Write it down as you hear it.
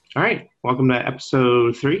All right, welcome to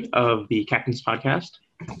episode 3 of the Captain's Podcast.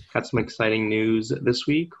 Got some exciting news this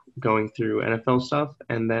week, going through NFL stuff,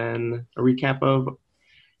 and then a recap of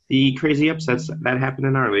the crazy upsets that happened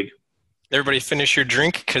in our league. Everybody finish your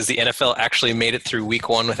drink because the NFL actually made it through week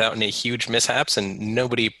one without any huge mishaps and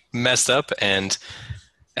nobody messed up. And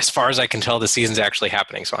as far as I can tell, the season's actually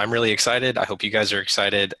happening. So I'm really excited. I hope you guys are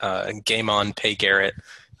excited. Game on, pay Garrett.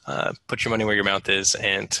 Put your money where your mouth is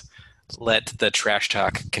and let the trash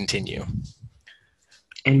talk continue.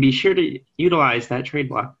 And be sure to utilize that trade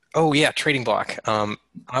block. Oh, yeah, trading block.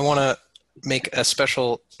 I want to make a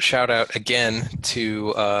special shout out again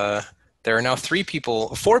to there are now four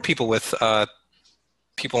people with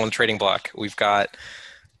people on the trading block. We've got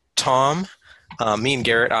Tom, me and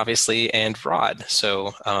Garrett, obviously, and Rod.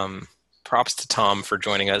 So props to Tom for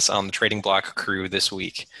joining us on the trading block crew this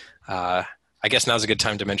week. I guess now's a good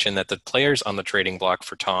time to mention that the players on the trading block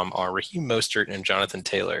for Tom are Raheem Mostert and Jonathan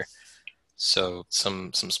Taylor. So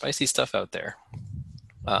some spicy stuff out there.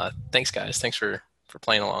 Thanks, guys. Thanks for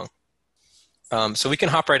playing along. So we can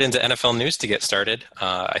hop right into NFL news to get started.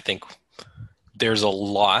 I think there's a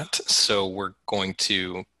lot, so we're going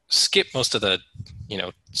to skip most of the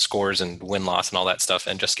scores and win-loss and all that stuff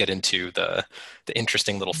and just get into the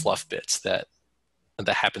interesting little fluff bits that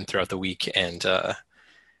happened throughout the week and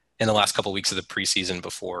in the last couple of weeks of the preseason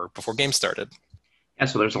before games started. Yeah,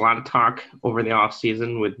 so there's a lot of talk over the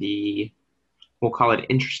offseason with we'll call it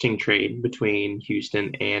interesting trade between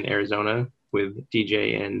Houston and Arizona with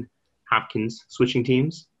DJ and Hopkins switching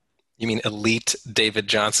teams. You mean elite David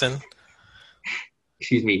Johnson?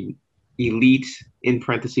 Excuse me, elite in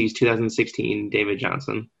parentheses 2016 David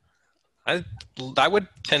Johnson. I would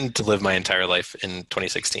tend to live my entire life in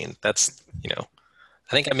 2016. That's,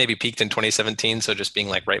 I think I maybe peaked in 2017, so just being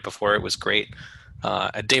like right before it was great.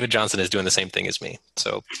 David Johnson is doing the same thing as me,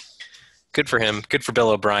 so good for him. Good for Bill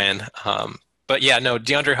O'Brien. But yeah, no,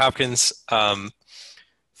 DeAndre Hopkins,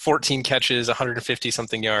 14 catches,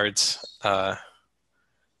 150-something yards.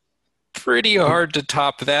 Pretty hard to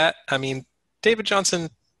top that. I mean, David Johnson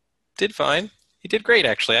did fine. He did great,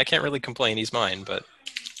 actually. I can't really complain. He's mine, but...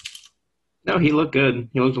 No, he looked good.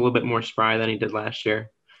 He looked a little bit more spry than he did last year.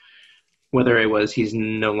 Whether it was he's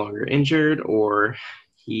no longer injured or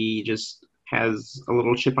he just has a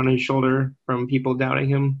little chip on his shoulder from people doubting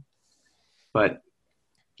him. But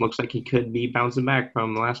looks like he could be bouncing back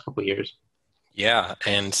from the last couple of years. Yeah,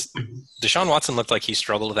 and Deshaun Watson looked like he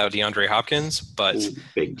struggled without DeAndre Hopkins, but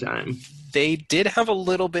big time. They did have a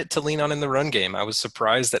little bit to lean on in the run game. I was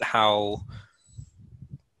surprised at how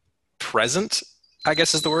present, I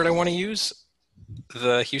guess is the word I want to use,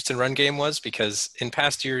 the Houston run game was, because in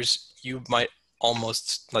past years you might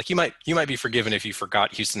almost you might be forgiven if you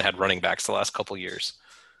forgot Houston had running backs the last couple years.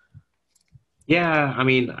 Yeah, I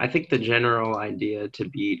mean, I think the general idea to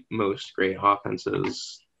beat most great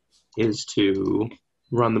offenses is to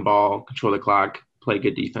run the ball, control the clock, play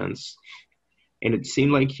good defense. And it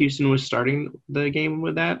seemed like Houston was starting the game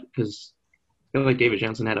with that because I feel like David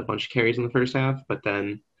Johnson had a bunch of carries in the first half, but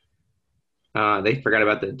then they forgot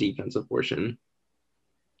about the defensive portion.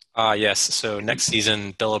 Yes. So next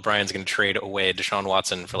season, Bill O'Brien's going to trade away Deshaun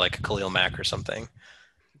Watson for like a Khalil Mack or something.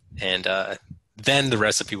 And then the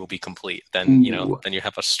recipe will be complete. Then, then you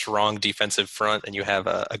have a strong defensive front and you have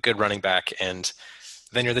a good running back, and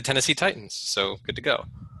then you're the Tennessee Titans. So good to go.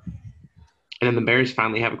 And then the Bears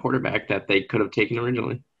finally have a quarterback that they could have taken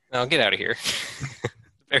originally. No, get out of here. The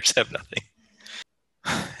Bears have nothing.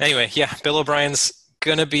 Anyway, yeah, Bill O'Brien's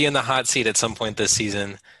going to be in the hot seat at some point this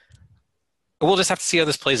season. We'll just have to see how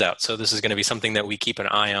this plays out. So this is going to be something that we keep an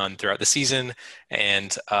eye on throughout the season.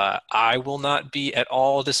 And I will not be at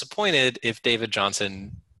all disappointed if David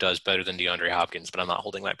Johnson does better than DeAndre Hopkins, but I'm not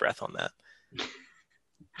holding my breath on that.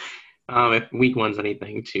 If week one's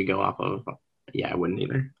anything to go off of, yeah, I wouldn't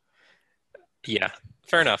either. Yeah,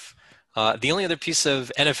 fair enough. The only other piece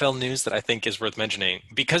of NFL news that I think is worth mentioning,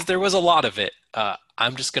 because there was a lot of it,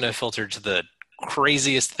 I'm just going to filter to the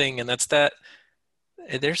craziest thing, and that's that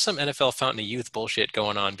there's some NFL Fountain of Youth bullshit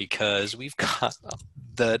going on, because we've got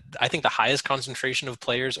I think the highest concentration of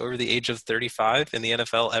players over the age of 35 in the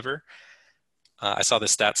NFL ever. I saw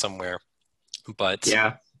this stat somewhere, but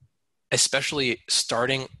yeah, especially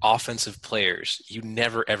starting offensive players, you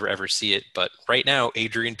never, ever, ever see it. But right now,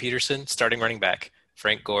 Adrian Peterson, starting running back.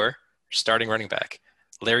 Frank Gore, starting running back.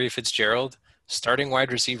 Larry Fitzgerald, starting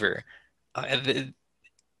wide receiver. And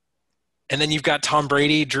then you've got Tom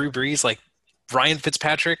Brady, Drew Brees, like Ryan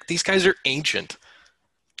Fitzpatrick. These guys are ancient.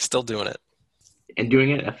 Still doing it. And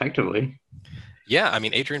doing it effectively. Yeah, I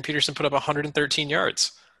mean, Adrian Peterson put up 113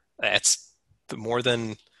 yards. That's more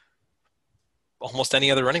than almost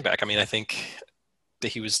any other running back. I mean, I think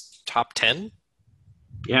that he was top 10.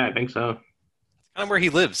 Yeah, I think so. Kind of where he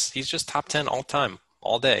lives. He's just top 10 all time,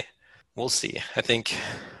 all day. We'll see. I think,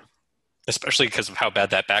 especially because of how bad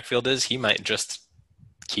that backfield is, he might just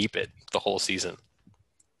keep it the whole season.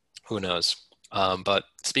 Who knows? But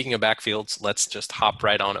speaking of backfields, let's just hop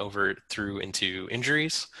right on over through into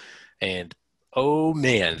injuries. And oh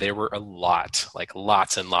man, there were a lot, like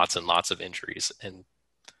lots and lots and lots of injuries. And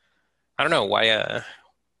I don't know why,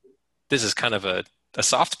 this is kind of a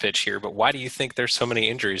soft pitch here, but why do you think there's so many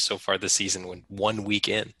injuries so far this season when 1 week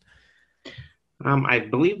in? I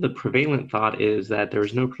believe the prevalent thought is that there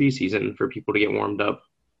was no preseason for people to get warmed up,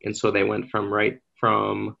 and so they went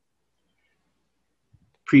from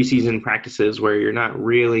preseason practices where you're not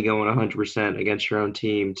really going 100% against your own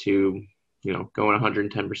team to, going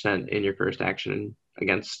 110% in your first action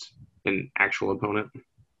against an actual opponent.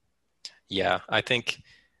 Yeah, I think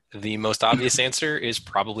the most obvious answer is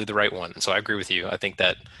probably the right one. So I agree with you. I think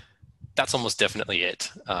that's almost definitely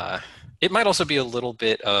it. It might also be a little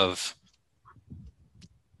bit of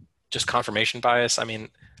just confirmation bias. I mean,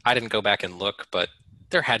 I didn't go back and look, but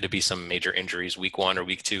there had to be some major injuries week 1 or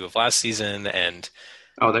week 2 of last season. And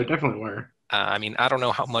Oh, there definitely were. I mean, I don't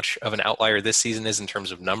know how much of an outlier this season is in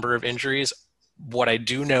terms of number of injuries. What I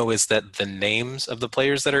do know is that the names of the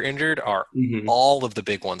players that are injured are all of the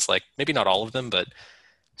big ones. Like maybe not all of them, but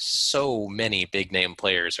so many big name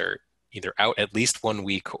players are either out at least 1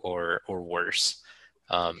 week or worse.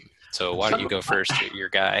 So why don't you go first, your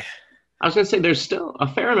guy? I was going to say there's still a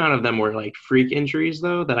fair amount of them were like freak injuries,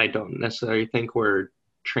 though, that I don't necessarily think were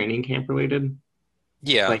training camp related.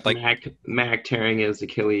 Yeah, Like Mac tearing his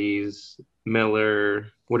Achilles, Miller.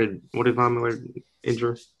 What did Von Miller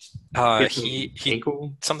injure? He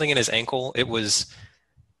Ankle? something in his ankle. It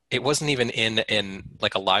wasn't even in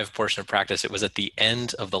like a live portion of practice. It was at the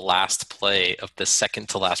end of the last play of the second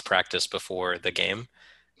to last practice before the game,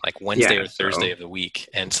 like Wednesday or Thursday of the week.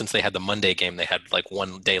 And since they had the Monday game, they had like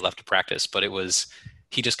 1 day left to practice. But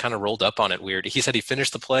he just kind of rolled up on it weird. He said he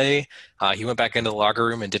finished the play. He went back into the locker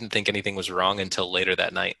room and didn't think anything was wrong until later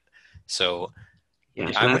that night. So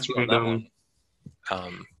yeah, I'm with you on that one.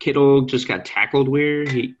 Kittle just got tackled weird.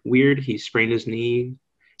 He sprained his knee.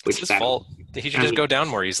 It's his fault. He should just go down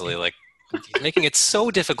more easily. Like he's making it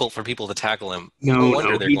so difficult for people to tackle him. No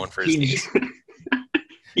wonder they're going for his knees.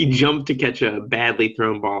 He jumped to catch a badly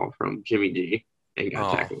thrown ball from Jimmy G and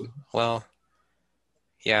got tackled. Well,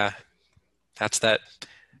 yeah, that's that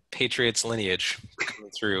Patriots lineage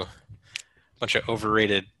coming through. Bunch of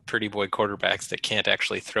overrated pretty boy quarterbacks that can't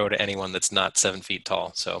actually throw to anyone that's not 7 feet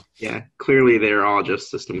tall. So yeah, clearly they're all just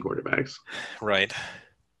system quarterbacks. Right.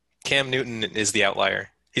 Cam Newton is the outlier.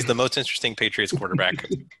 He's the most interesting Patriots quarterback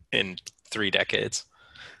in 3 decades.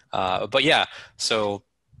 But yeah, so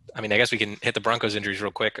I mean, I guess we can hit the Broncos injuries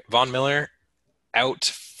real quick. Von Miller out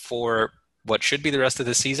for what should be the rest of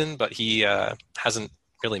the season, but he hasn't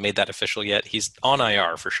really made that official yet. He's on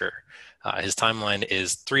IR for sure. His timeline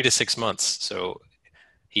is 3 to 6 months. So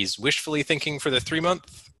he's wishfully thinking for the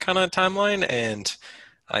 3-month kind of timeline. And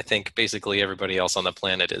I think basically everybody else on the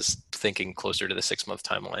planet is thinking closer to the 6-month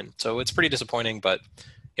timeline. So it's pretty disappointing, but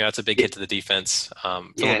it's a big hit to the defense.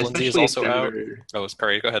 Philip Lindsay is also out. Oh,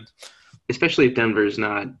 sorry, go ahead. Especially if Denver's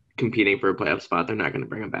not competing for a playoff spot, they're not going to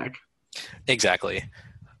bring him back. Exactly.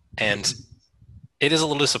 And it is a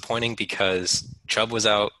little disappointing because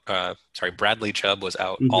Bradley Chubb was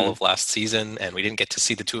out all of last season, and we didn't get to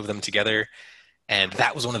see the two of them together. And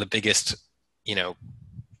that was one of the biggest,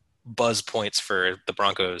 buzz points for the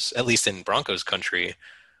Broncos, at least in Broncos country,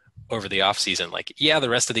 over the offseason. Like, yeah, the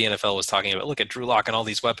rest of the NFL was talking about, look at Drew Lock and all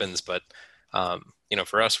these weapons. But,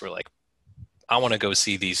 for us, we're like, I want to go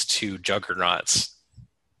see these two juggernauts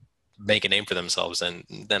make a name for themselves, and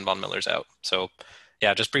then Von Miller's out. So,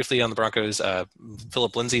 yeah, just briefly on the Broncos,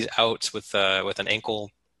 Philip Lindsay's out with an ankle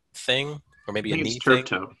thing, or maybe a knee thing.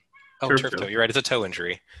 Toe. Oh, turf toe. You're right. It's a toe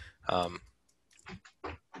injury. Damn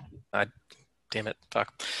it.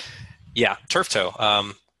 Fuck. Yeah, turf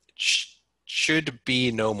toe. Should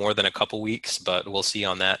be no more than a couple weeks, but we'll see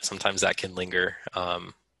on that. Sometimes that can linger.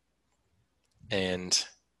 And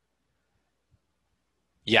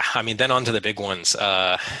yeah, I mean, then on to the big ones.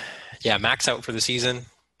 Mac's out for the season.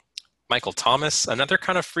 Michael Thomas, another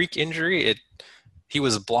kind of freak injury. He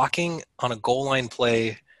was blocking on a goal line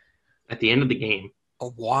play at the end of the game.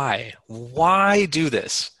 Why? Why do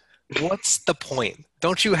this? What's the point?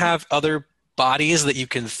 Don't you have other bodies that you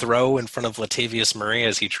can throw in front of Latavius Murray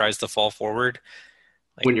as he tries to fall forward?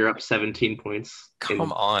 When you're up 17 points.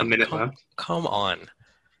 Come on. A minute left. Come on.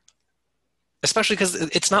 Especially because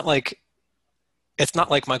it's not like it's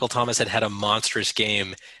not like Michael Thomas had a monstrous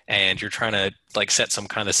game and you're trying to like set some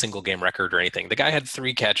kind of single game record or anything. The guy had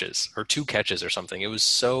 3 catches or 2 catches or something. It was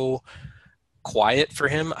so quiet for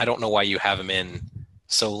him. I don't know why you have him in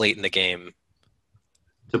so late in the game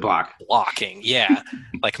To block. blocking. Yeah.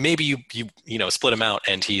 Like maybe you split him out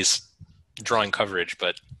and he's drawing coverage,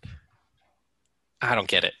 but I don't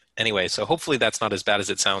get it. Anyway, so hopefully that's not as bad as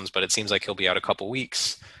it sounds, but it seems like he'll be out a couple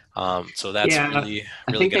weeks. So that's Yeah, really,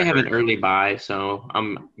 I really think they going to have hurt. an early bye, so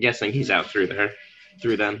I'm guessing he's out through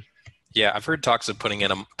then. Yeah, I've heard talks of putting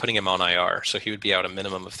him on IR, so he would be out a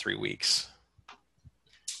minimum of 3 weeks.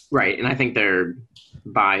 Right, and I think their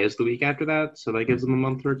bye is the week after that, so that gives them a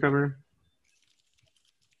month to recover.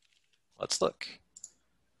 Let's look.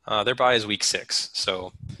 Their bye is week 6,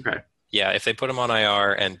 so Okay. yeah, if they put him on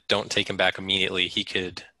IR and don't take him back immediately, he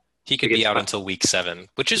could be out until week 7,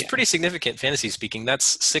 which is pretty significant fantasy speaking.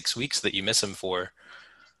 That's 6 weeks that you miss him for.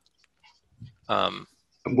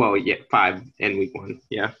 Well, yeah, 5 in week 1.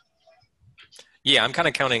 Yeah. Yeah, I'm kind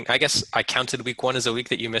of counting. I guess I counted week 1 as a week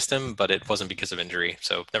that you missed him, but it wasn't because of injury,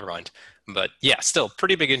 so never mind. But yeah, still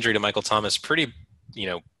pretty big injury to Michael Thomas. Pretty,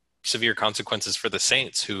 severe consequences for the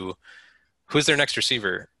Saints. Who's their next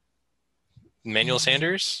receiver? Emmanuel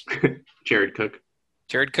Sanders? Jared Cook.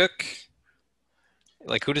 Jared Cook?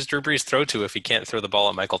 Like, who does Drew Brees throw to if he can't throw the ball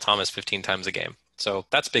at Michael Thomas 15 times a game? So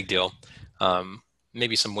that's a big deal.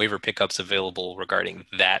 Maybe some waiver pickups available regarding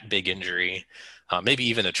that big injury. Maybe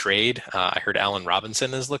even a trade. I heard Allen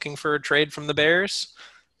Robinson is looking for a trade from the Bears.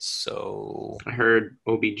 So I heard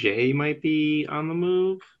OBJ might be on the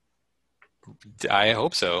move. I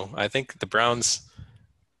hope so. I think the Browns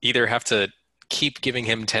either have to keep giving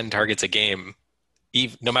him 10 targets a game,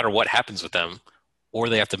 no matter what happens with them, or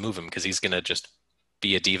they have to move him because he's going to just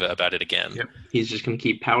be a diva about it again. Yep. He's just going to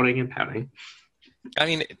keep pouting and pouting. I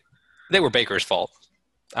mean, they were Baker's fault.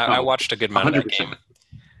 I watched a good amount 100%. Of that game.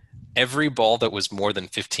 Every ball that was more than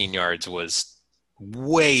 15 yards was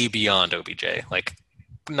way beyond OBJ. Like,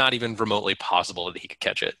 not even remotely possible that he could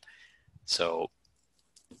catch it. So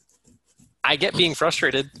I get being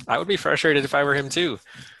frustrated. I would be frustrated if I were him too.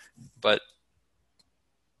 But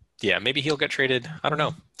yeah, maybe he'll get traded. I don't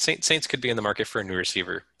know. Saints could be in the market for a new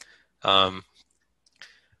receiver.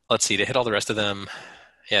 Let's see, to hit all the rest of them.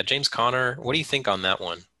 Yeah, James Conner. What do you think on that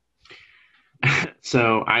one?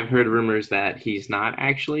 So I've heard rumors that he's not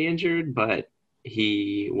actually injured, but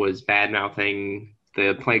he was bad-mouthing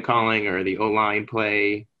the play calling or the O-line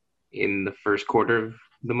play in the first quarter of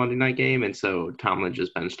the Monday night game, and so Tomlin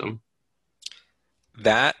just benched him.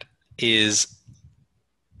 That is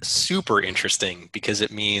super interesting because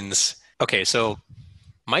it means, okay, so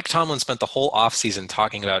Mike Tomlin spent the whole offseason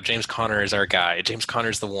talking about James Conner is our guy. James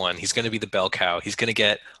Conner's the one. He's going to be the bell cow. He's going to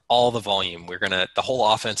get all the volume. The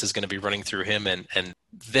whole offense is going to be running through him. And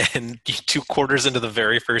then 2 quarters into the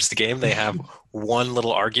very first game, they have one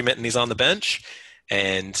little argument and he's on the bench.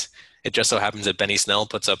 And it just so happens that Benny Snell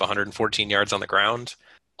puts up 114 yards on the ground.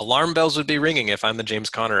 Alarm bells would be ringing if I'm the James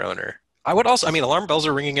Conner owner. Alarm bells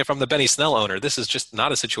are ringing if I'm the Benny Snell owner. This is just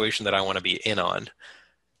not a situation that I want to be in on.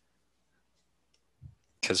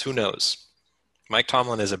 Because who knows? Mike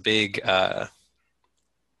Tomlin is a big,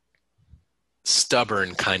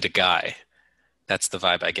 stubborn kind of guy. That's the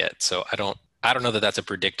vibe I get. So I don't know that that's a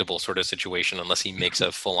predictable sort of situation unless he makes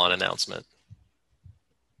a full-on announcement.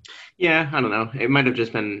 Yeah, I don't know. It might have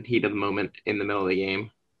just been heat of the moment in the middle of the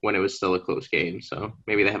game when it was still a close game. So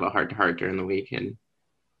maybe they have a heart-to-heart during the week and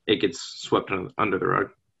it gets swept under the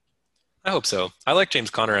rug. I hope so. I like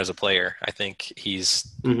James Conner as a player. I think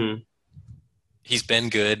he's been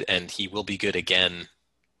good and he will be good again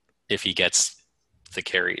if he gets the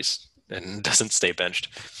carries and doesn't stay benched.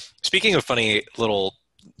 Speaking of funny little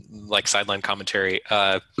like sideline commentary,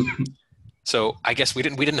 so I guess we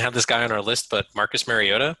didn't have this guy on our list, but Marcus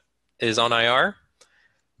Mariota is on IR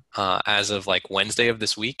as of like Wednesday of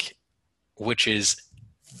this week, which is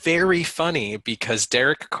very funny because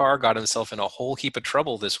Derek Carr got himself in a whole heap of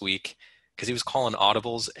trouble this week because he was calling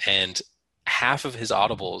audibles, and half of his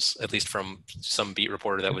audibles, at least from some beat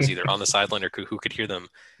reporter that was either on the sideline or who could hear them,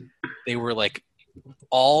 they were like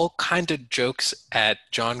all kind of jokes at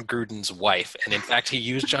John Gruden's wife. And in fact, he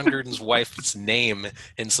used John Gruden's wife's name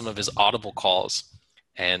in some of his audible calls.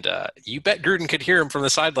 And you bet Gruden could hear him from the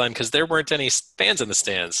sideline because there weren't any fans in the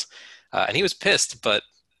stands. And he was pissed, but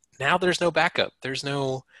now there's no backup. There's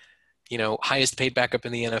no, highest paid backup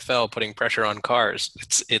in the NFL putting pressure on cars.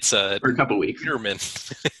 It's for a couple weeks. Peterman.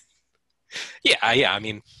 Yeah. I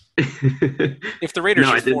mean, if the Raiders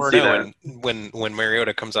are 4-0 when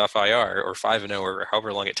Mariota comes off IR or 5-0 or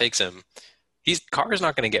however long it takes him, Carr's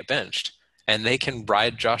not going to get benched. and they can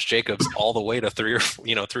ride Josh Jacobs all the way to 3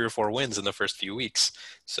 or 4 wins in the first few weeks.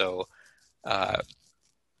 So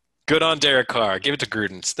good on Derek Carr. Give it to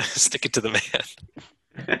Gruden. Stick it to the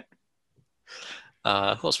man.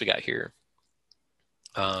 Who else we got here?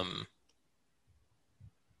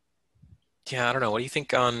 Yeah, I don't know. What do you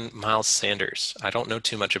think on Miles Sanders? I don't know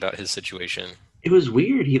too much about his situation. It was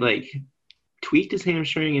weird. He like tweaked his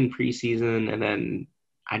hamstring in preseason, and then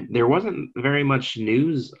there wasn't very much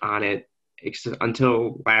news on it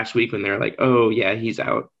until last week when they're like, "Oh yeah, he's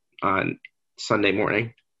out on Sunday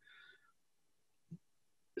morning."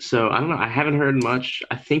 So I don't know. I haven't heard much.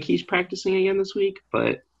 I think he's practicing again this week,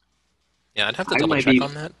 but Yeah, I'd have to I double might check be.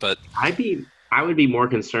 on that, but I would be more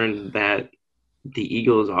concerned that the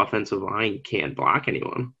Eagles' offensive line can't block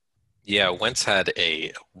anyone. yeah, Wentz had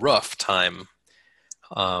a rough time.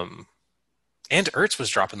 And Ertz was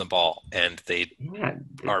dropping the ball, and they Yeah,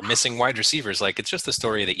 are missing wide receivers. Like, it's just the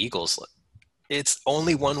story of the Eagles. It's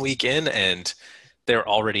only 1 week in, and they're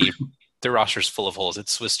already their roster's full of holes.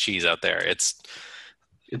 It's Swiss cheese out there. it's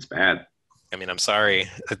bad. I mean, I'm sorry.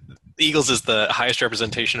 The Eagles is the highest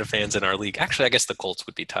representation of fans in our league. Actually, I guess the Colts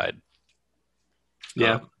would be tied.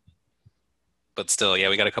 Yeah. But still, yeah,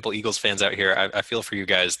 we got a couple Eagles fans out here. I feel for you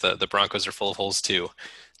guys. The Broncos are full of holes too.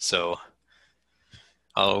 So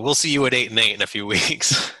we'll see you at 8-8 in a few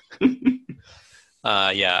weeks.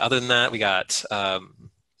 Yeah. Other than that, we got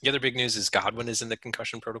the other big news is Godwin is in the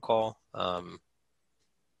concussion protocol.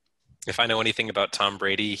 If I know anything about Tom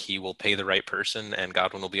Brady, he will pay the right person, and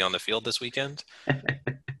Godwin will be on the field this weekend.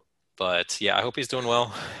 But yeah, I hope he's doing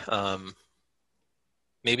well.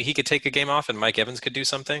 Maybe he could take a game off, and Mike Evans could do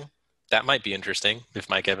something. That might be interesting if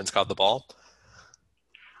Mike Evans caught the ball.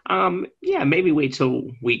 Yeah, maybe wait till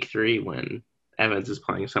week 3 when Evans is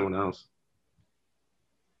playing someone else.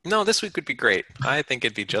 No, this week would be great. I think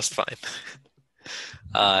it'd be just fine.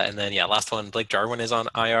 And then, yeah, last one, Blake Jarwin is on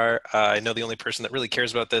IR. I know the only person that really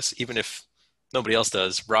cares about this, even if nobody else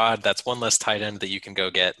does, Rod, that's one less tight end that you can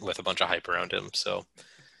go get with a bunch of hype around him. So,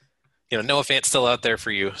 Noah Fant's still out there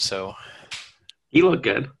for you. So He looked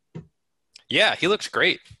good. yeah, he looked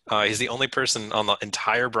great. He's the only person on the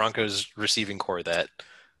entire Broncos receiving core that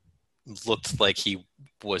looked like he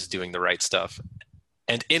was doing the right stuff.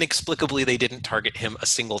 And inexplicably, they didn't target him a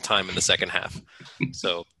single time in the second half.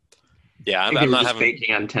 So, yeah, I think I'm they were not just having.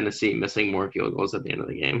 banking on Tennessee missing more field goals at the end of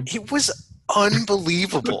the game. It was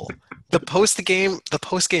unbelievable. The post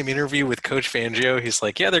game interview with Coach Fangio, he's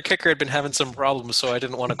like, "Yeah, their kicker had been having some problems, so I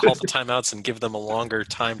didn't want to call the timeouts and give them a longer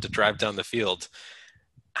time to drive down the field."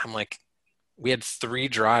 I'm like, we had 3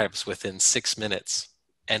 drives within 6 minutes,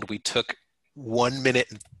 and we took 1 minute,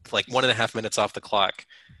 like 1.5 minutes off the clock.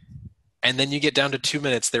 And then you get down to 2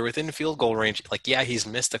 minutes, they're within field goal range. Like, yeah, he's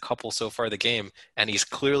missed a couple so far the game, and he's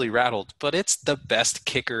clearly rattled, but it's the best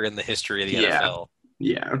kicker in the history of the NFL.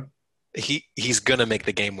 Yeah. He's going to make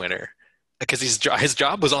the game winner because his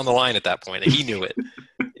job was on the line at that point, and he knew it.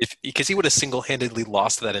 Because he would have single-handedly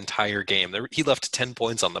lost that entire game. He left 10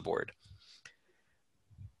 points on the board.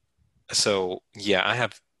 So, yeah,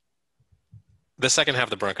 the second half of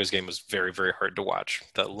the Broncos game was very, very hard to watch.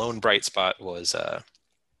 The lone bright spot was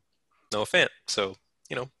Noah Fant. So,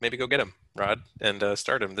 maybe go get him, Rod, and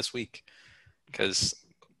start him this week. Because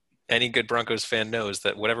any good Broncos fan knows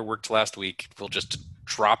that whatever worked last week, we'll just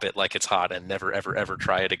drop it like it's hot and never, ever, ever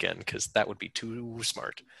try it again, because that would be too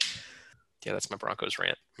smart. Yeah, that's my Broncos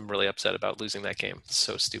rant. I'm really upset about losing that game. It's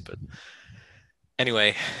so stupid.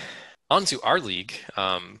 Anyway, on to our league,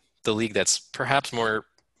 the league that's perhaps more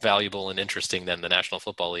valuable and interesting than the National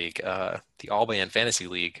Football League, the All-Man Fantasy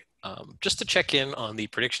League. Just to check in on the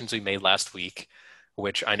predictions we made last week,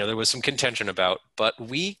 which I know there was some contention about, but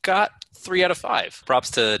we got 3 out of 5.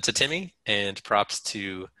 Props to Timmy and props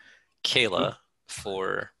to Kayla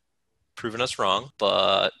for proving us wrong,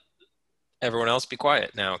 but everyone else be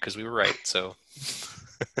quiet now because we were right. So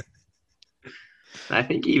I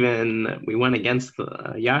think even we went against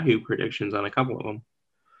the Yahoo predictions on a couple of them.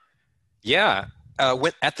 yeah.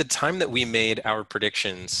 At the time that we made our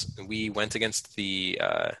predictions, we went against the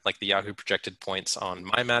Yahoo projected points on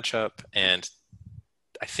my matchup and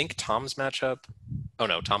I think Tom's matchup. Oh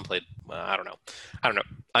no, Tom played. I don't know.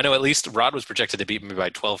 I know at least Rod was projected to beat me by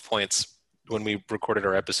 12 points when we recorded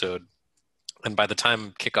our episode, and by the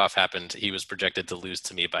time kickoff happened, he was projected to lose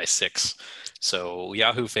to me by 6. So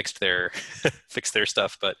Yahoo fixed their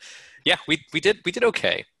stuff, but yeah, we did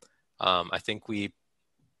okay. I think we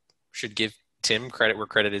should give Tim credit where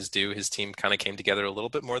credit is due. His team kind of came together a little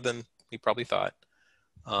bit more than we probably thought.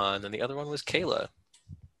 And then the other one was Kayla.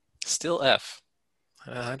 Still F.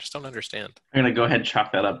 I just don't understand. I'm going to go ahead and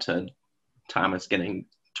chalk that up to Thomas getting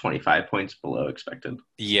 25 points below expected.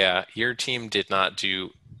 Yeah, your team did not do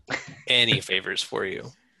any favors for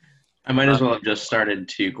you. I might as well have just started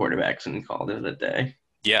 2 quarterbacks and called it a day.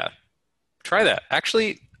 Yeah, try that.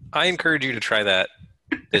 Actually, I encourage you to try that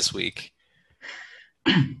this week.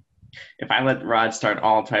 If I let Rod start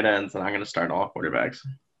all tight ends, then I'm going to start all quarterbacks.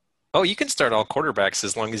 Oh, you can start all quarterbacks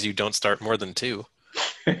as long as you don't start more than 2.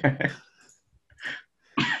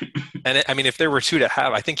 And I mean, if there were 2 to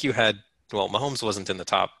have, I think you had, well, Mahomes wasn't in the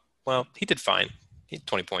top. Well, he did fine. He had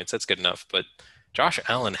 20 points. That's good enough. But Josh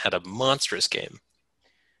Allen had a monstrous game.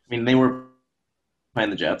 I mean, they were playing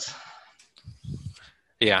the Jets.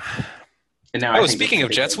 Yeah. And now Speaking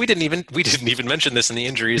of Jets, we didn't even mention this in the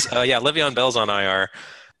injuries. Le'Veon Bell's on IR.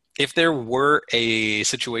 If there were a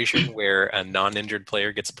situation where a non-injured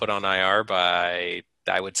player gets put on IR I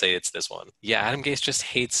would say it's this one. Yeah, Adam Gase just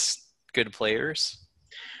hates good players.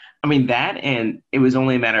 I mean, that, and it was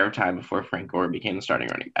only a matter of time before Frank Gore became the starting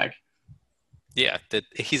running back. Yeah,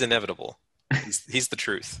 he's inevitable. He's the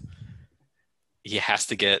truth. He has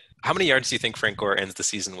to get... How many yards do you think Frank Gore ends the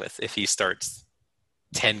season with if he starts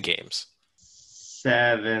 10 games?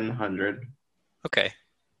 700. Okay,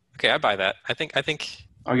 I buy that. I think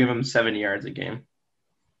I'll give him 70 yards a game.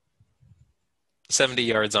 70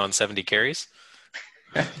 yards on 70 carries?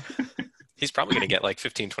 He's probably going to get like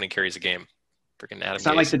 15, 20 carries a game. Freaking Adam It's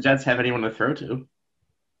not Gase. like the Jets have anyone to throw to.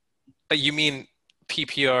 You mean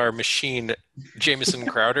PPR machine Jamison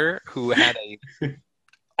Crowder, who had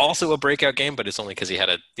also a breakout game, but it's only because he had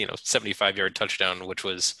a 75-yard touchdown, which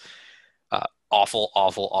was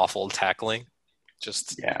awful tackling.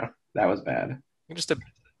 Yeah, that was bad. Just a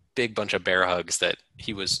big bunch of bear hugs that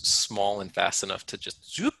he was small and fast enough to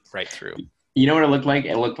just zoop right through. You know what it looked like?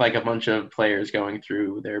 It looked like a bunch of players going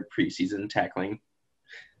through their preseason tackling.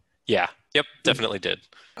 Yeah. Yep. Definitely did.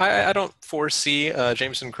 I don't foresee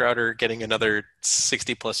Jameson Crowder getting another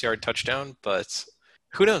 60-plus yard touchdown, but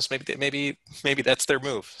who knows? Maybe that's their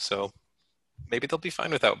move. So maybe they'll be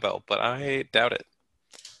fine without Bell, but I doubt it.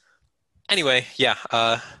 Anyway,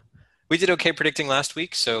 yeah. We did okay predicting last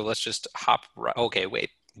week, so let's just hop right. Okay, wait.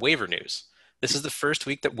 Waiver news. This is the first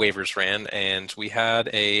week that waivers ran, and we had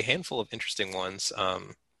a handful of interesting ones.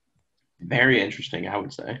 Very interesting, I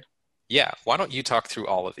would say. Yeah, why don't you talk through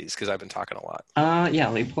all of these, because I've been talking a lot. Yeah,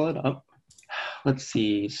 let me pull it up. Let's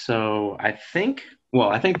see. So I think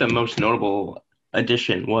the most notable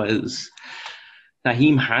addition was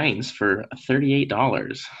Nyheim Hines for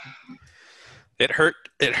 $38. It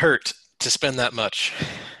hurt to spend that much.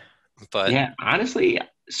 But yeah, honestly,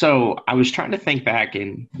 so I was trying to think back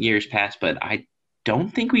in years past, but I don't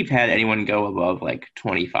think we've had anyone go above like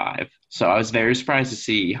 25. So I was very surprised to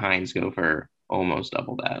see Hines go for almost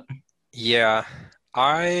double that. Yeah,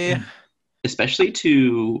 especially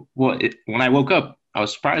when I woke up, I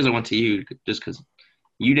was surprised I went to you just because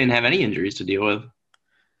you didn't have any injuries to deal with.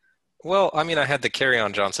 Well, I mean, I had the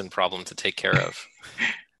Kerryon Johnson problem to take care of.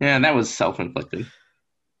 Yeah, that was self-inflicted.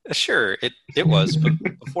 Sure, it was. But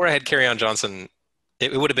before I had Kerryon Johnson,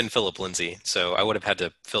 it would have been Phillip Lindsay, so I would have had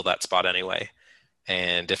to fill that spot anyway.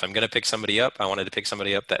 And if I'm going to pick somebody up, I wanted to pick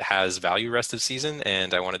somebody up that has value rest of season,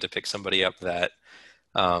 and I wanted to pick somebody up that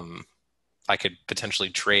I could potentially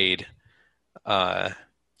trade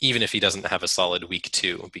even if he doesn't have a solid week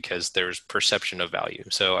 2, because there's perception of value.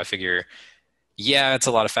 So I figure, yeah, it's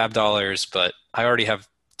a lot of fab dollars, but I already have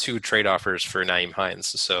 2 trade offers for Nyheim Hines.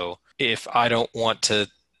 So if I don't want to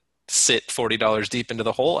sit $40 deep into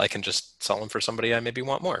the hole, I can just sell him for somebody I maybe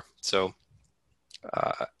want more. So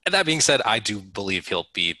that being said, I do believe he'll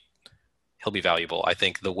be valuable. I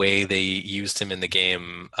think the way they used him in the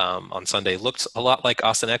game on Sunday looked a lot like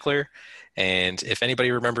Austin Eckler. And if anybody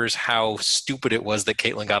remembers how stupid it was that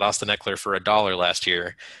Caitlin got Austin Eckler for $1 last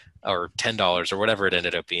year, or $10 or whatever it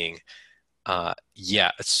ended up being,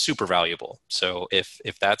 yeah, it's super valuable. So if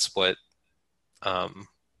that's what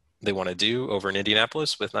they want to do over in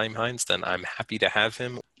Indianapolis with Nyheim Hines, then I'm happy to have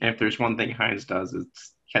him. And if there's one thing Hines does,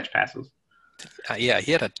 it's catch passes. Yeah,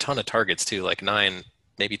 he had a ton of targets too, like 9,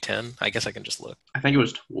 maybe 10. I guess I can just look. I think it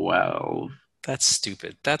was 12. That's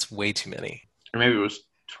stupid. That's way too many. Or maybe it was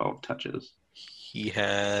 12 touches. He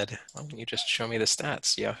had, why don't you just show me the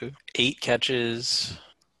stats, Yahoo? 8 catches.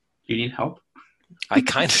 Do you need help? I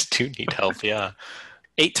kind of do need help, yeah.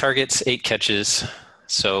 8 targets, 8 catches.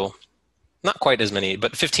 So not quite as many,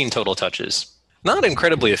 but 15 total touches. Not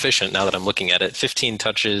incredibly efficient now that I'm looking at it. 15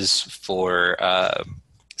 touches for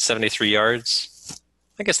 73 yards.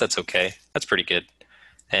 I guess that's okay. That's pretty good.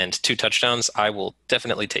 And 2 touchdowns. I will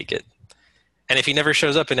definitely take it. And if he never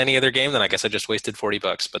shows up in any other game, then I guess I just wasted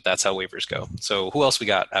 $40, but that's how waivers go. So who else we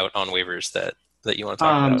got out on waivers that that you want to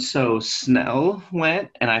talk about? So Snell went,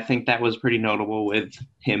 and I think that was pretty notable with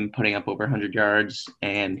him putting up over 100 yards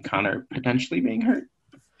and Connor potentially being hurt.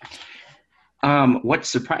 What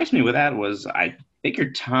surprised me with that was I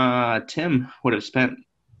figured Tim would have spent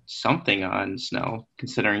something on Snell,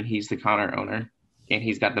 considering he's the Connor owner and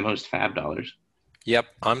he's got the most fab dollars. Yep,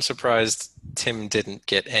 I'm surprised Tim didn't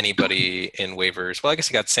get anybody in waivers. Well, I guess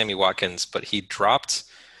he got Sammy Watkins, but he dropped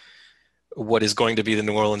what is going to be the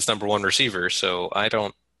New Orleans number one receiver, so I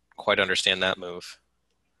don't quite understand that move.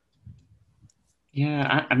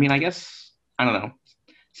 Yeah, I mean, I guess, I don't know.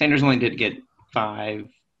 Sanders only did get 5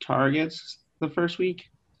 targets the first week.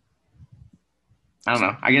 I don't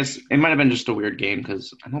know. I guess it might have been just a weird game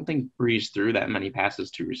because I don't think Breeze threw that many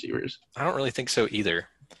passes to receivers. I don't really think so either.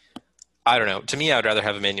 I don't know. To me, I'd rather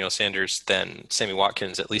have Emmanuel Sanders than Sammy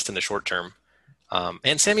Watkins, at least in the short term.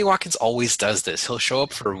 And Sammy Watkins always does this. He'll show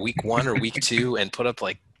up for week 1 or week 2 and put up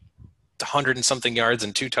like 100 and something yards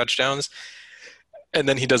and 2 touchdowns, and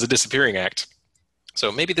then he does a disappearing act.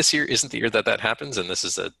 So maybe this year isn't the year that happens, and this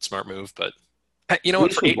is a smart move. But you know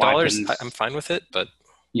what? For $8, I'm fine with it. But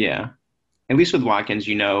yeah, at least with Watkins,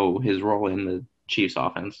 you know his role in the Chiefs'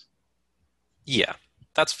 offense. Yeah,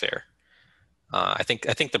 that's fair. I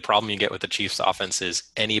think the problem you get with the Chiefs' offense is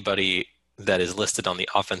anybody that is listed on the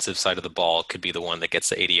offensive side of the ball could be the one that gets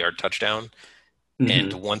the 80-yard touchdown. Mm-hmm.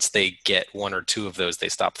 And once they get 1 or 2 of those, they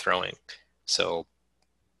stop throwing. So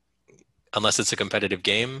unless it's a competitive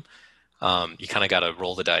game, you kind of got to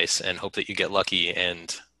roll the dice and hope that you get lucky.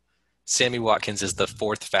 And Sammy Watkins is the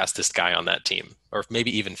 4th fastest guy on that team, or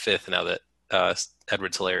maybe even 5th now that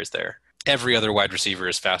Edwards-Helaire is there. Every other wide receiver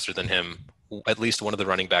is faster than him. At least one of the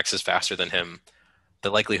running backs is faster than him. The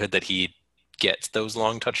likelihood that he gets those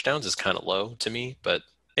long touchdowns is kind of low to me, but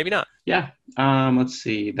maybe not. Yeah. Let's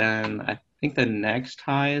see. Then I think the next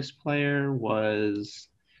highest player was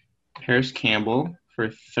Harris Campbell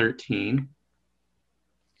for 13.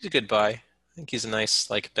 He's a good buy. I think he's a nice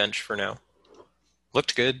bench for now.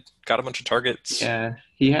 Looked good. Got a bunch of targets. Yeah,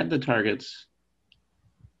 he had the targets.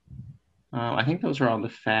 I think those were all the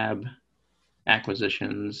fab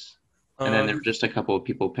acquisitions. And then there were just a couple of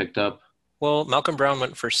people picked up. Well, Malcolm Brown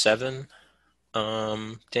went for 7.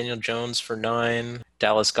 Daniel Jones for 9.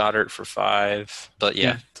 Dallas Goedert for 5. But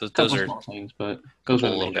yeah, those are small things, but those are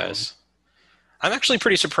the little guys. I'm actually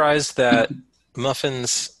pretty surprised that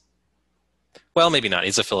Muffins. Well, maybe not.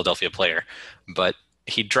 He's a Philadelphia player, but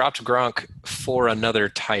he dropped Gronk for another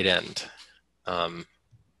tight end.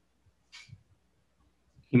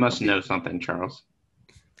 He must know something, Charles.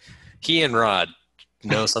 He and Rod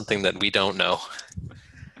know something that we don't know.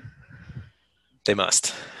 They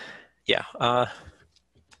must. Yeah.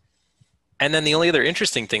 And then the only other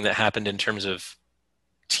interesting thing that happened in terms of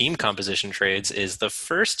team composition trades is the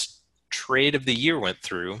first trade of the year went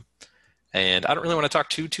through. And I don't really want to talk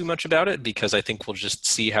too much about it because I think we'll just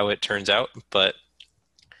see how it turns out. But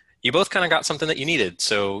you both kind of got something that you needed.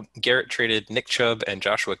 So Garrett traded Nick Chubb and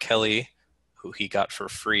Joshua Kelly, who he got for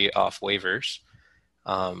free off waivers,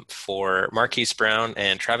 for Marquise Brown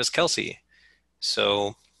and Travis Kelce.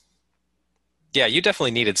 So, yeah, you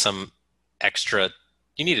definitely needed some extra.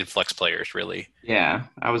 You needed flex players, really. Yeah,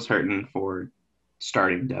 I was hurting for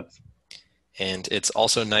starting depth. And it's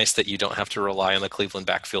also nice that you don't have to rely on the Cleveland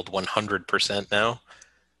backfield 100% now.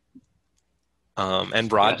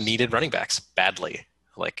 And Rod needed running backs badly,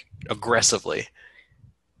 aggressively.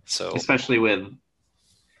 So especially with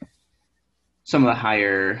some of the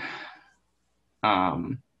higher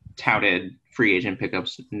touted free agent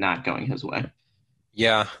pickups not going his way.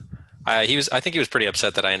 Yeah. I think he was pretty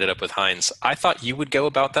upset that I ended up with Hines. I thought you would go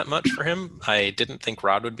about that much for him. I didn't think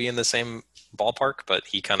Rod would be in the same ballpark, but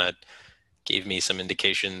he kind of gave me some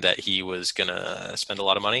indication that he was going to spend a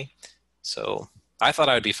lot of money. So I thought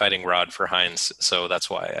I would be fighting Rod for Hines, so that's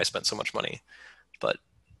why I spent so much money. But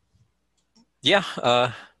yeah,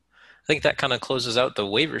 I think that kind of closes out the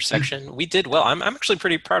waiver section. We did well. I'm actually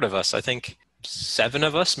pretty proud of us. I think 7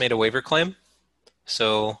 of us made a waiver claim.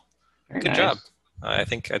 So good job. I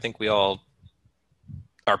think we all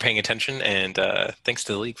are paying attention, and thanks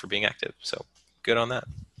to the league for being active. So good on that.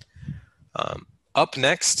 Up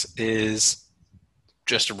next is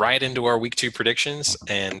just right into our week 2 predictions,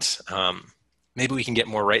 and maybe we can get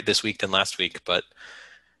more right this week than last week, but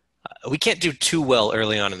we can't do too well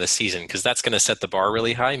early on in the season because that's going to set the bar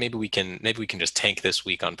really high. Maybe we can just tank this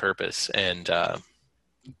week on purpose. And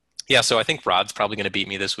yeah, so I think Rod's probably going to beat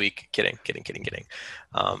me this week. Kidding.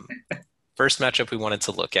 First matchup we wanted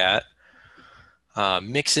to look at,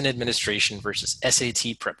 Mixon Administration versus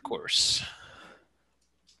SAT Prep Course.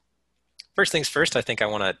 First things first, I think I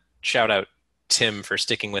want to shout out Tim for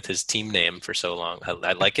sticking with his team name for so long.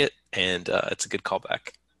 I like it, and it's a good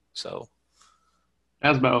callback. So That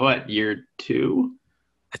was about what, year two?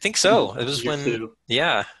 I think so. It was Year when, two.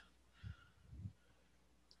 yeah.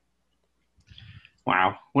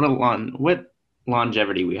 Wow, what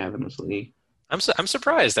longevity we have in this league. I'm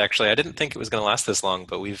surprised actually. I didn't think it was going to last this long,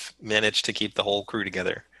 but we've managed to keep the whole crew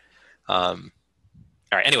together. Um,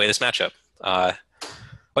 all right. Anyway, this matchup.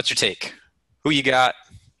 What's your take? Who you got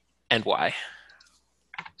and why?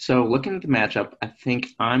 So looking at the matchup, I think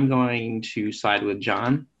I'm going to side with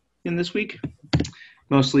John in this week,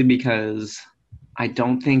 mostly because I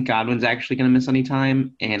don't think Godwin's actually going to miss any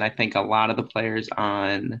time, and I think a lot of the players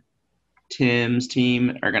on Tim's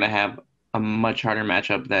team are going to have a much harder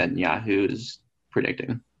matchup than Yahoo's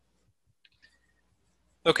predicting.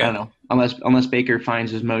 I Okay. don't know, unless Baker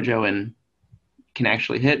finds his mojo and can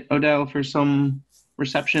actually hit Odell for some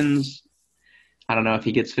receptions. I don't know if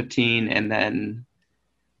he gets 15, and then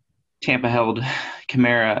Tampa held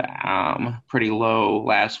Kamara pretty low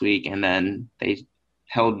last week, and then they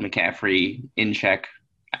held McCaffrey in check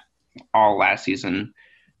all last season,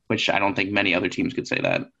 which I don't think many other teams could say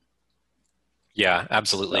that. Yeah,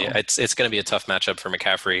 absolutely. So, It's going to be a tough matchup for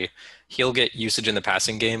McCaffrey. He'll get usage in the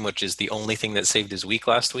passing game, which is the only thing that saved his week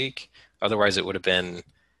last week. Otherwise, it would have been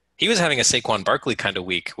he was having a Saquon Barkley kind of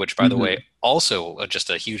week, which, by the mhm. way, also just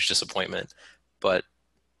a huge disappointment. But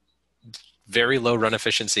very low run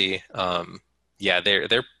efficiency. Yeah, they're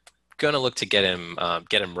going to look to get him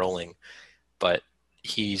rolling, but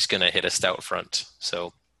he's going to hit a stout front.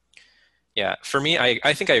 So yeah, for me,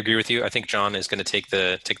 I think I agree with you. I think John is going to take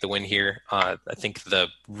the win here. I think the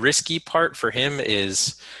risky part for him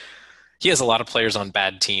is he has a lot of players on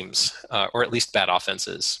bad teams, or at least bad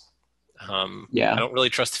offenses. I Yeah, don't really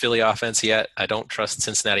trust Philly offense yet. I don't trust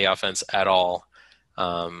Cincinnati offense at all.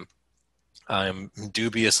 Um, I'm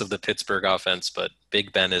dubious of the Pittsburgh offense, but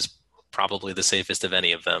Big Ben is probably the safest of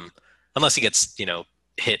any of them, unless he gets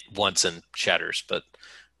hit once and shatters. But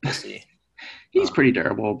we'll see. he's Uh, pretty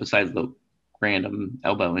durable besides the random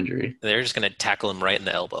elbow injury. they're just going to tackle him right in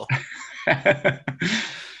the elbow.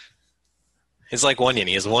 He's like Wonyan.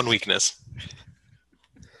 He has one weakness.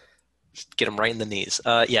 Just get him right in the knees.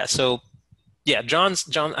 Yeah. So yeah, John.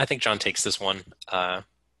 I think John takes this one.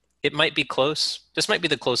 It might be close. This might be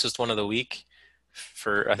the closest one of the week.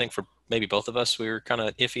 I think for maybe both of us, we were kind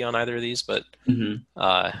of iffy on either of these, but hmm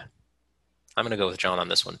uh, I'm going to go with John on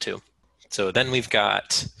this one too. So then we've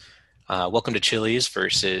got Welcome to Chili's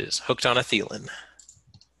versus Hooked on a Thielen.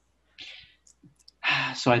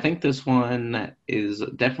 So I think this one is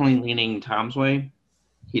definitely leaning Tom's way.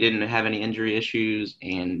 He didn't have any injury issues,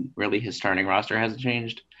 and really his starting roster hasn't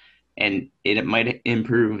changed. And it might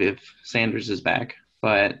improve if Sanders is back.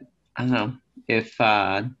 But I don't know. If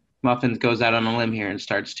Muffins goes out on a limb here and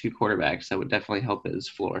starts two quarterbacks, that would definitely help his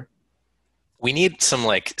floor. We need some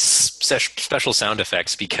like special sound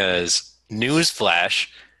effects because newsflash,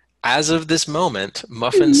 as of this moment,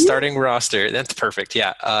 Muffin's starting roster, that's perfect.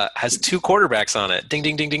 Yeah, has two quarterbacks on it. Ding,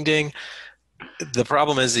 ding, ding, ding, ding. The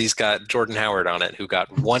problem is he's got Jordan Howard on it, who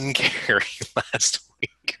got one carry last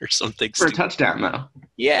week or something For a stupid. touchdown, though.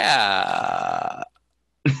 Yeah.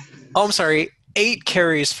 Oh, I'm sorry. 8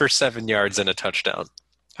 carries for 7 yards and a touchdown.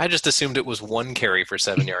 I just assumed it was 1 carry for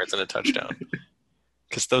 7 yards and a touchdown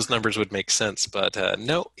because those numbers would make sense. But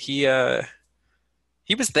no, he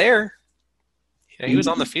was there. Yeah, he was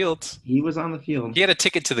on the field. He was on the field. He had a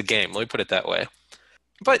ticket to the game. Let me put it that way.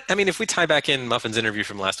 But I mean, if we tie back in Muffin's interview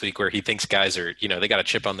from last week, where he thinks guys are, they got a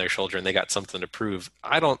chip on their shoulder and they got something to prove,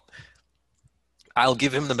 I'll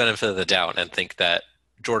give him the benefit of the doubt and think that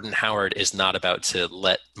Jordan Howard is not about to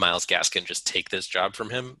let Myles Gaskin just take this job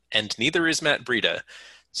from him, and neither is Matt Breida.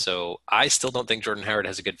 So I still don't think Jordan Howard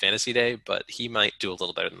has a good fantasy day, but he might do a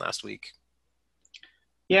little better than last week.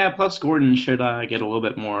 Yeah, plus Gordon should get a little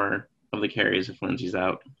bit more of the carries if Lindsey's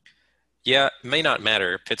out. Yeah, it may not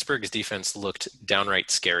matter. Pittsburgh's defense looked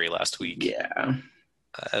downright scary last week. Yeah.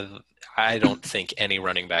 I don't think any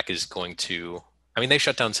running back is going to. I mean, they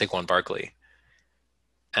shut down Saquon Barkley,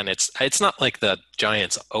 and it's not like the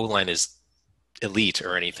Giants' O-line is elite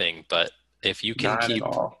or anything, but if you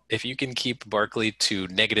can keep Barkley to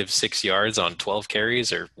 -6 yards on 12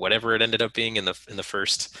 carries or whatever it ended up being in the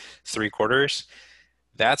first 3 quarters,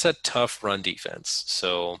 that's a tough run defense.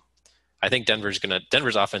 So I think Denver's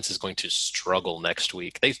offense is going to struggle next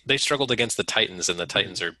week. They struggled against the Titans, and the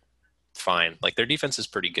Titans are fine. Like, their defense is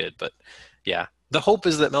pretty good, but yeah, the hope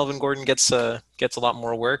is that Melvin Gordon gets a lot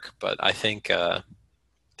more work. But I think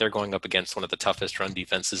they're going up against one of the toughest run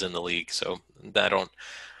defenses in the league. So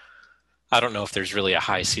I don't know if there's really a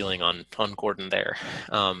high ceiling on Gordon there.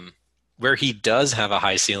 Where he does have a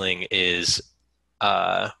high ceiling is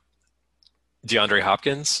uh, DeAndre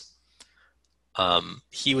Hopkins,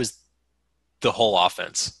 he was the whole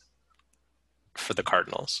offense for the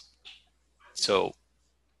Cardinals. So,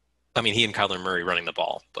 I mean, he and Kyler Murray running the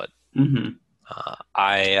ball, but Hmm.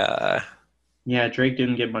 I, Yeah, Drake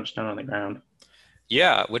didn't get much done on the ground.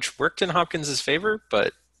 yeah, which worked in Hopkins' favor,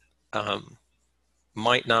 but um,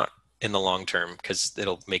 might not in the long term because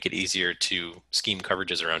it'll make it easier to scheme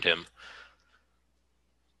coverages around him.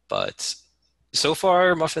 But so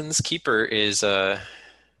far, Muffin's keeper is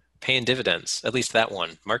paying dividends, at least that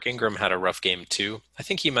one. Mark Ingram had a rough game too. I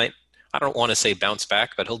think he might, I don't want to say bounce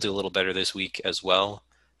back, but he'll do a little better this week as well,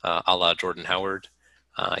 a la Jordan Howard.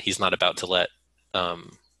 He's not about to let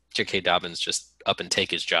J.K. Dobbins just up and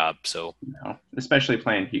take his job. So, No, especially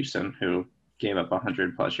playing Houston, who gave up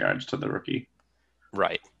 100 plus yards to the rookie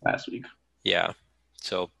right. last week. Yeah.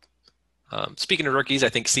 So, speaking of rookies, I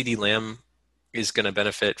think CD Lamb is going to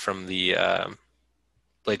benefit from the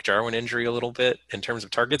Blake Jarwin injury a little bit in terms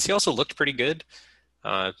of targets. He also looked pretty good.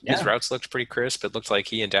 His Yeah. routes looked pretty crisp. It looked like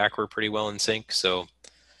he and Dak were pretty well in sync. So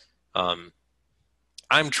um,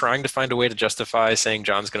 I'm trying to find a way to justify saying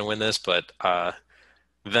John's going to win this, but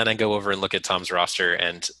then I go over and look at Tom's roster,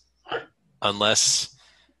 and unless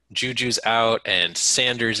Juju's out and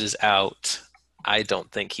Sanders is out, I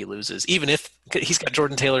don't think he loses. Even if he's got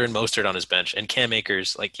Jordan Taylor and Mostert on his bench and Cam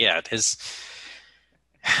Akers, like, yeah, his.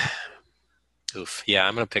 Oof. Yeah,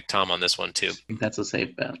 I'm going to pick Tom on this one too. I think that's a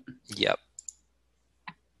safe bet. Yep.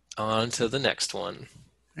 On to the next one.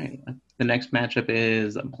 All right. The next matchup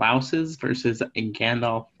is Blouses versus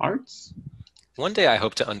Gandalf Arts. One day I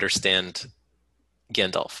hope to understand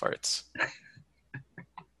Gandalf farts.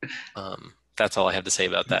 That's all I have to say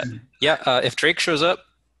about that. Yeah, if Drake shows up,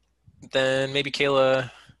 then maybe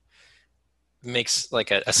Kayla makes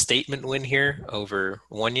like a statement win here over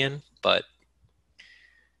Wonyan, but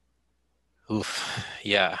oof,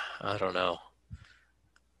 yeah, I don't know.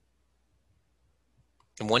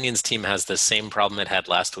 And Wonyan's team has the same problem it had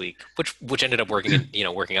last week, which ended up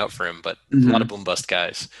working out for him, but a lot of boom bust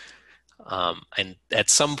guys. And at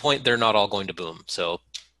some point, they're not all going to boom. So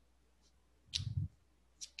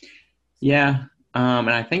Yeah. And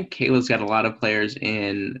I think Kayla's got a lot of players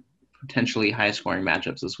in potentially high scoring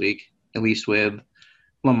matchups this week, at least with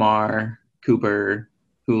Lamar, Cooper,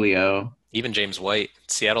 Julio. even James White,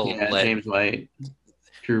 Seattle Yeah, let, James White,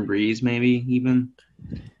 Drew Brees, maybe even.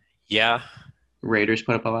 yeah, Raiders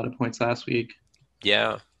put up a lot of points last week.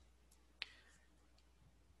 yeah.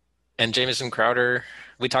 And Jamison Crowder,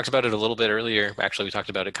 we talked about it a little bit earlier. Actually, we talked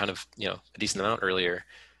about it kind of, a decent amount earlier.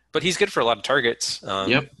 But he's good for a lot of targets.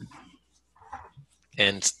 Yep.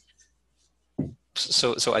 And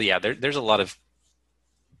so yeah, there's a lot of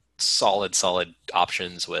solid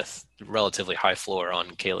options with relatively high floor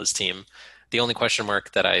on Kayla's team. The only question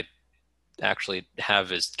mark that I actually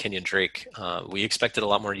have is Kenyon Drake. We expected a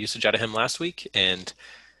lot more usage out of him last week, and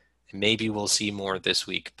maybe we'll see more this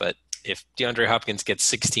week. But if DeAndre Hopkins gets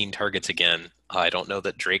 16 targets again, I don't know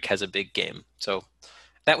that Drake has a big game. So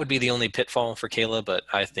that would be the only pitfall for Kayla, but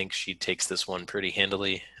I think she takes this one pretty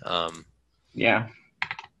handily. Yeah.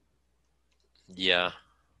 Yeah.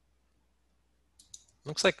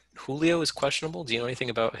 Looks like Julio is questionable. Do you know anything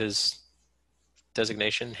about his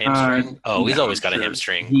designation? Hamstring? He's No, always got a sure.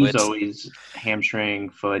 hamstring. He's always hamstring,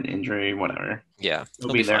 foot injury, whatever. Yeah,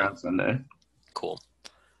 He'll be there on Sunday. Cool.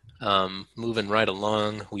 Moving right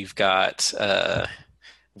along, we've got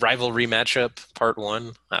rivalry matchup part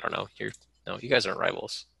 1. I don't know. You guys aren't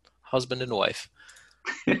rivals. Husband and wife.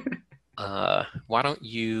 Why don't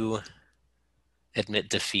you admit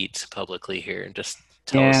defeat publicly here and just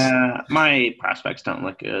tell us? Yeah, my prospects don't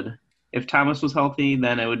look good. If Thomas was healthy,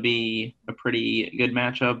 then it would be a pretty good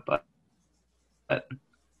matchup, but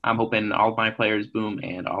I'm hoping all of my players boom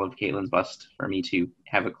and all of Caitlin's bust for me to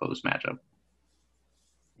have a close matchup.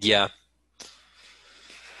 Yeah.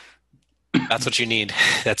 That's what you need.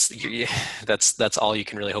 That's all you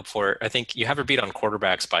can really hope for. I think you have her beat on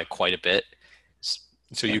quarterbacks by quite a bit.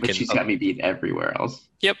 So you can. She's got me beat everywhere else.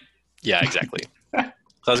 Yep. Yeah, exactly. So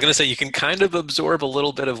I was going to say you can kind of absorb a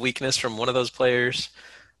little bit of weakness from one of those players.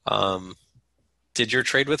 Did your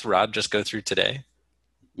trade with Rod just go through today?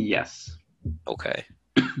 Yes. Okay.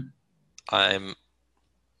 I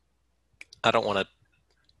don't want to.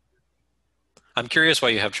 I'm curious why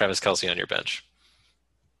you have Travis Kelce on your bench.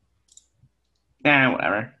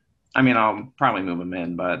 Whatever. I mean, I'll probably move him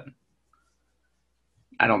in, but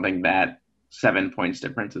I don't think that 7 points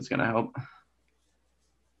difference is going to help.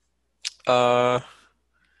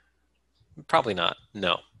 Probably not.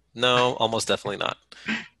 No, almost definitely not.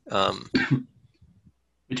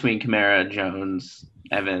 Between Kamara, Jones,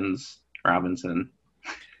 Evans, Robinson,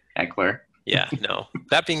 Eckler. Yeah, no.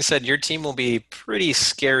 That being said, your team will be pretty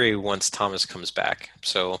scary once Thomas comes back.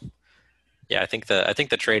 So yeah, I think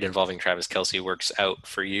the trade involving Travis Kelce works out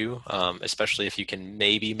for you, especially if you can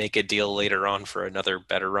maybe make a deal later on for another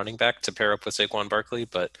better running back to pair up with Saquon Barkley.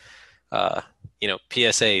 But uh,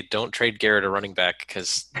 PSA, don't trade Garrett a running back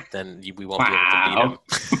because then we won't be able to beat him.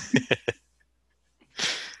 Wow.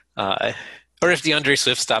 Uh, or if DeAndre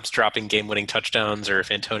Swift stops dropping game-winning touchdowns, or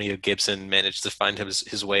if Antonio Gibson managed to find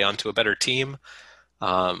his way onto a better team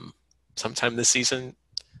um, sometime this season,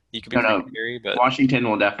 you could be No, pretty no. scary. But Washington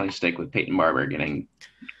will definitely stick with Peyton Barber getting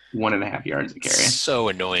 1.5 yards a carry. so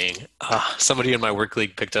annoying. Somebody in my work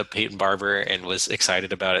league picked up Peyton Barber and was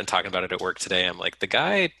excited about it and talking about it at work today. I'm like, the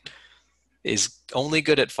guy is only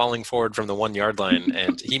good at falling forward from the 1 yard line,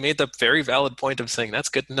 and he made the very valid point of saying that's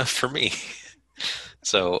good enough for me.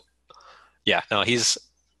 So yeah, no, he's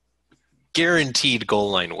guaranteed goal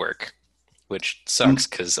line work, which sucks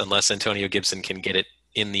because unless Antonio Gibson can get it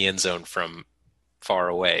in the end zone from far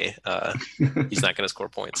away, he's not going to score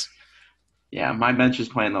points. Yeah, my bench is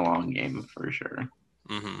playing the long game for sure.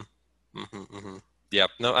 hmm Yep.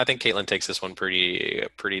 No, I think Caitlin takes this one pretty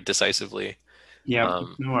decisively. Yep,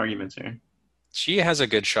 Um, no arguments here. she has a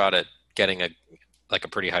good shot at getting a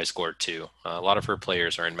pretty high score too. A lot of her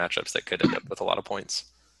players are in matchups that could end up with a lot of points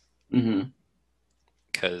Hmm.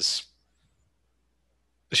 because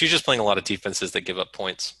she's just playing a lot of defenses that give up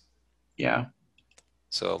points. Yeah.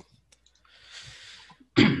 So,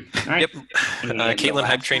 All right. yep. And the Caitlin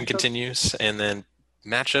hype last train matchup? continues, and then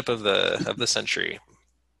matchup of the century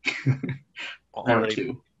Round already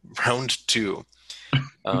two. round two.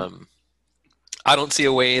 Um, I don't see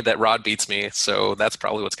a way that Rod beats me, so that's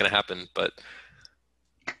probably what's going to happen. But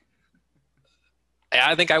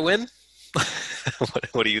I think I win.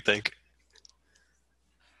 What do you think?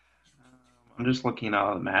 I'm just looking at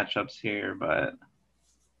all the matchups here, but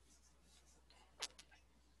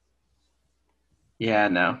yeah,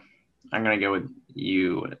 no. I'm gonna go with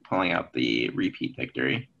you pulling out the repeat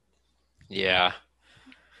victory. Yeah,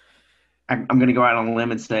 I'm gonna go out on a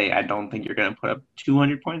limb and say I don't think you're gonna put up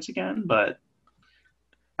 200 points again, but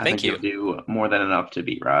I thank think you'll you. do more than enough to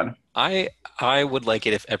beat Rod. I I would like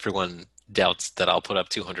it if everyone doubts that I'll put up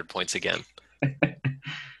 200 points again.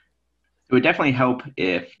 It would definitely help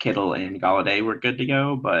if Kittle and Galladay were good to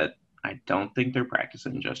go, but I don't think they're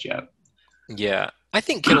practicing just yet. Yeah, I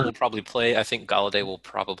think Kittle will probably play. I think Galladay will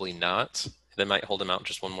probably not. They might hold him out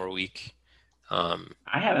just one more week. Um,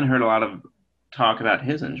 I haven't heard a lot of talk about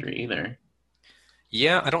his injury either.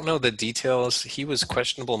 yeah, I don't know the details. He was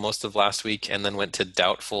questionable most of last week and then went to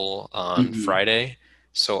doubtful on Hmm. Friday.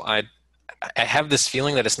 So I have this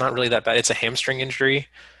feeling that it's not really that bad. It's a hamstring injury.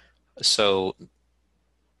 So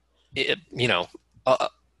it,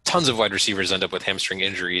 tons of wide receivers end up with hamstring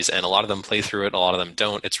injuries, and a lot of them play through it, a lot of them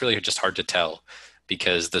don't. It's really just hard to tell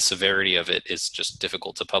because the severity of it is just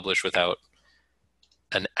difficult to publish without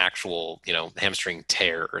an actual, hamstring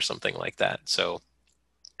tear or something like that. So,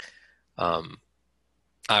 um,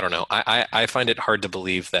 I don't know. I find it hard to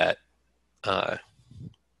believe that uh,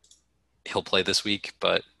 he'll play this week,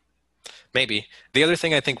 but maybe. The other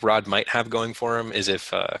thing I think Rod might have going for him is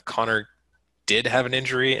if Connor did have an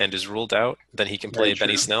injury and is ruled out, then he can Very play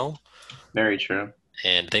Benny true. Snell. Very true.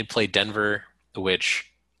 And they play Denver, which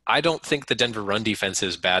I don't think the Denver run defense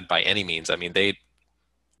is bad by any means. I mean, they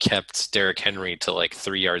kept Derrick Henry to like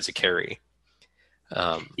 3 yards a carry.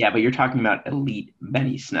 Um, Yeah, but you're talking about elite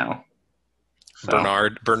Benny Snell. So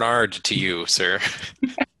Bernard to you, sir.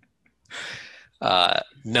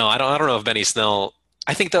 No, I don't know if Benny Snell.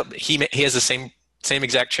 I think that he has the same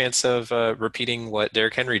exact chance of repeating what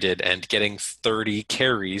Derrick Henry did and getting 30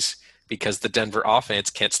 carries because the Denver offense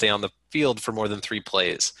can't stay on the field for more than 3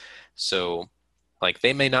 plays. So, like,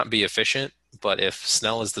 they may not be efficient, but if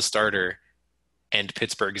Snell is the starter and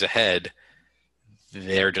Pittsburgh's ahead,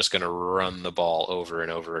 they're just going to run the ball over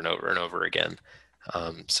and over and over and over again.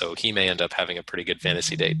 So he may end up having a pretty good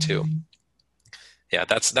fantasy day too. Yeah,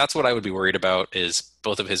 that's what I would be worried about is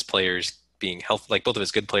both of his players being healthy, like both of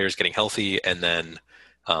his good players getting healthy, and then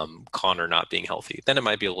Connor not being healthy. Then it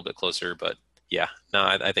might be a little bit closer, but yeah, no,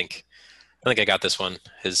 I think I got this one.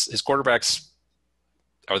 His quarterbacks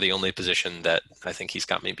are the only position that I think he's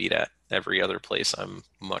got me beat at. Every other place, I'm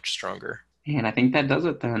much stronger. and I think that does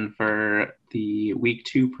it then for the week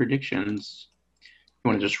two predictions. You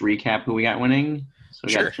want to just recap who we got winning? So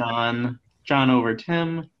we got Sure. John over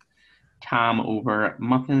Tim, Tom over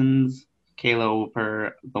Muffins, Kayla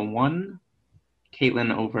over the one,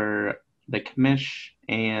 Caitlin over the commish,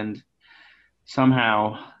 and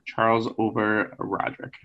somehow Charles over Roderick.